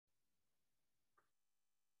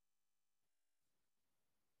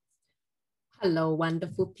Hello,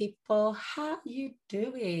 wonderful people. How you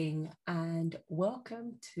doing? And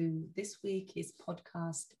welcome to this week's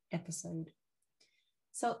podcast episode.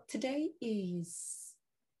 So today is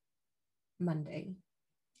Monday,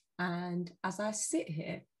 and as I sit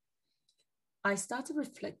here, I started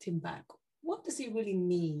reflecting back. What does it really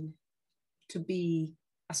mean to be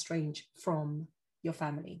estranged from your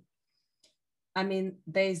family? I mean,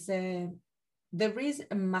 there is a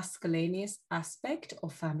miscellaneous aspect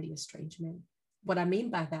of family estrangement. What I mean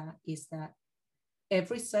by that is that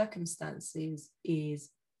every circumstance is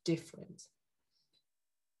different.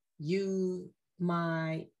 You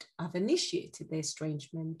might have initiated the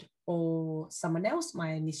estrangement, or someone else might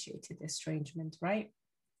have initiated the estrangement, right?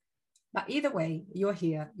 But either way, you're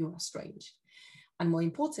here, you're estranged. And more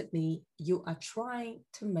importantly, you are trying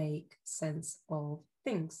to make sense of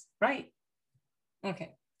things, right?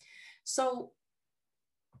 Okay. So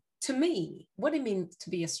to me, what it means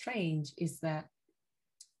to be estranged is that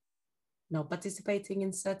not participating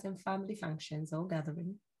in certain family functions or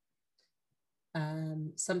gathering.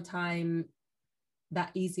 Sometimes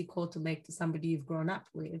that easy call to make to somebody you've grown up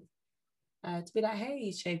with, to be like,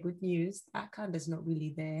 hey, share good news. That kind is not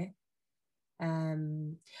really there.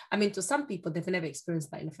 I mean, to some people, they've never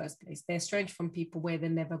experienced that in the first place. They're strange from people where they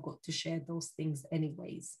never got to share those things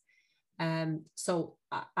anyways. So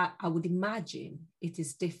I would imagine it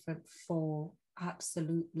is different for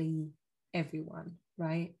absolutely everyone,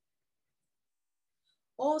 right?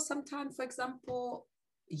 Or sometimes, for example,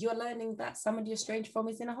 you're learning that somebody you're strange from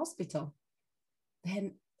is in a hospital.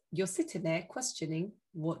 Then you're sitting there questioning,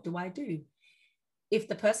 what do I do? If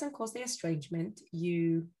the person caused the estrangement,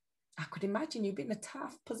 I could imagine you'd be in a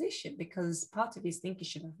tough position because part of you is thinking,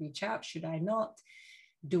 should I reach out? Should I not?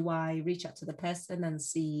 Do I reach out to the person and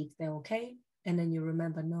see if they're okay? And then you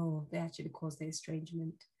remember, no, they actually caused the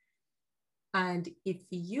estrangement. And if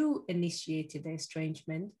you initiated the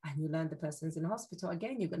estrangement and you learn the person's in hospital,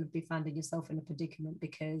 again, you're going to be finding yourself in a predicament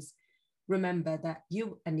because remember that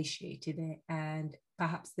you initiated it and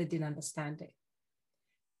perhaps they didn't understand it.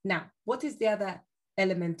 Now, what is the other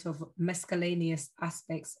element of miscellaneous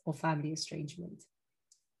aspects of family estrangement?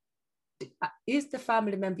 Is the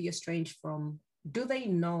family member you're estranged from, do they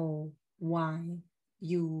know why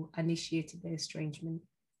you initiated the estrangement?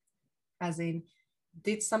 As in,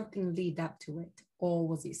 did something lead up to it? Or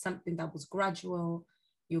was it something that was gradual?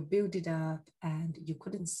 You build it up and you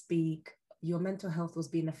couldn't speak, your mental health was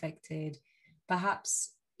being affected.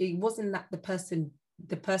 Perhaps it wasn't that the person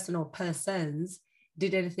or persons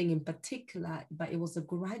did anything in particular, but it was a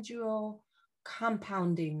gradual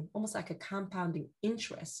compounding, almost like a compounding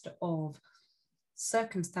interest of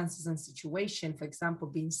circumstances and situation, for example,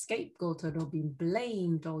 being scapegoated or being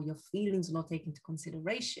blamed, or your feelings not taken into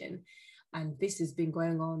consideration. And this has been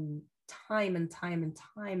going on time and time and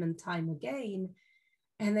time and time again.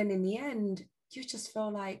 And then in the end, you just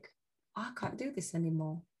feel like, I can't do this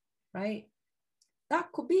anymore, right?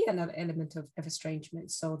 That could be another element of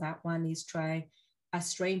estrangement. So that one is try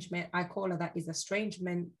estrangement. I call it that is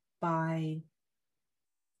estrangement by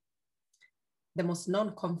the most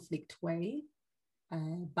non-conflict way,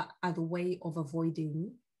 but other way of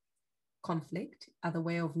avoiding conflict, other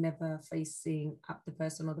way of never facing up the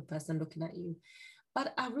person or the person looking at you.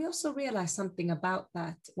 But I also realized something about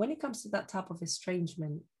that. When it comes to that type of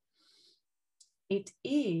estrangement, it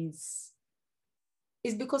is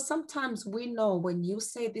because sometimes we know when you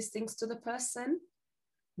say these things to the person,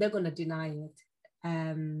 they're going to deny it.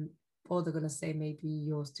 Or they're going to say maybe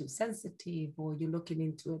you're too sensitive or you're looking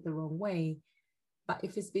into it the wrong way. But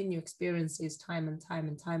if it's been your experiences time and time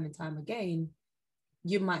and time and time again,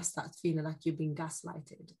 you might start feeling like you've been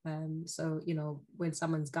gaslighted. So, when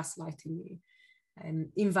someone's gaslighting you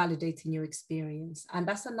and invalidating your experience. And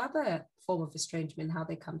that's another form of estrangement, how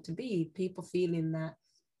they come to be. People feeling that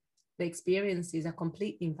the experiences are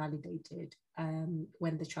completely invalidated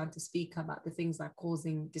when they're trying to speak about the things that are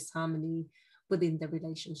causing disharmony within the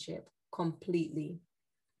relationship completely.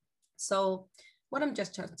 So what I'm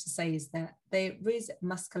just trying to say is that there is a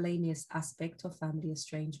miscellaneous aspect of family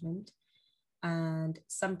estrangement. And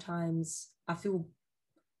sometimes I feel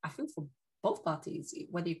for both parties,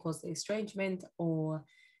 whether you cause the estrangement or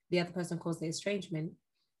the other person caused the estrangement,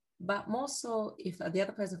 but more so if the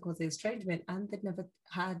other person caused the estrangement and they never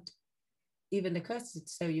had even the courtesy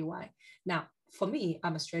to tell you why. Now, for me,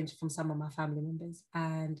 I'm estranged from some of my family members,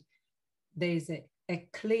 and there's a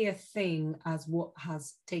clear thing as what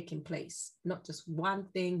has taken place, not just one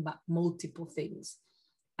thing, but multiple things.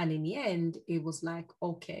 And in the end, it was like,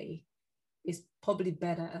 okay, it's probably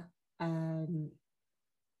better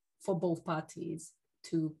for both parties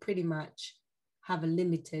to pretty much have a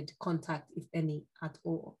limited contact, if any, at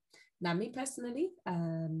all. Now, me personally,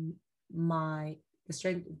 the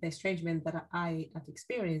estrangement that I have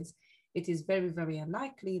experienced, it is very, very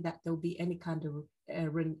unlikely that there'll be any kind of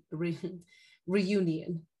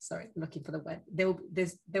reunion. Sorry, I'm looking for the word.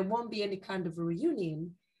 There won't be any kind of a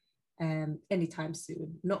reunion anytime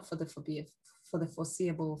soon, not for the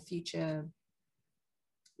foreseeable future,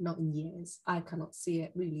 not in years. I cannot see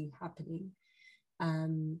it really happening.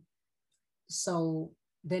 Um, so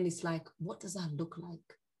then it's like, what does that look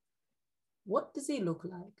like? What does it look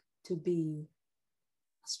like to be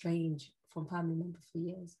estranged from family member for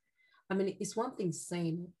years? I mean, it's one thing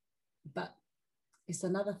saying it, but it's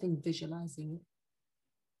another thing visualizing it.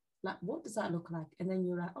 Like, what does that look like? And then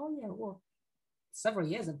you're like, oh yeah, well, several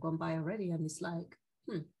years have gone by already, and it's like,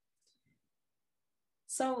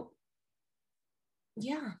 So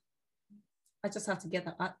yeah, I just have to get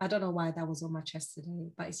that. I don't know why that was on my chest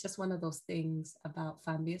today, but it's just one of those things about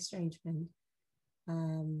family estrangement.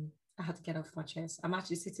 I had to get off my chest. I'm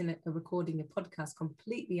actually sitting at recording a podcast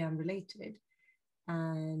completely unrelated,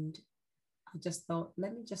 and I just thought,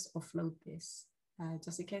 let me just offload this,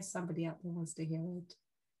 just in case somebody out there wants to hear it,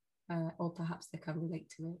 or perhaps they can relate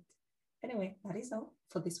to it. Anyway, that is all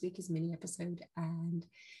for this week's mini episode, and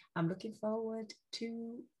I'm looking forward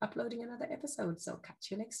to uploading another episode. So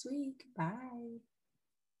catch you next week. Bye.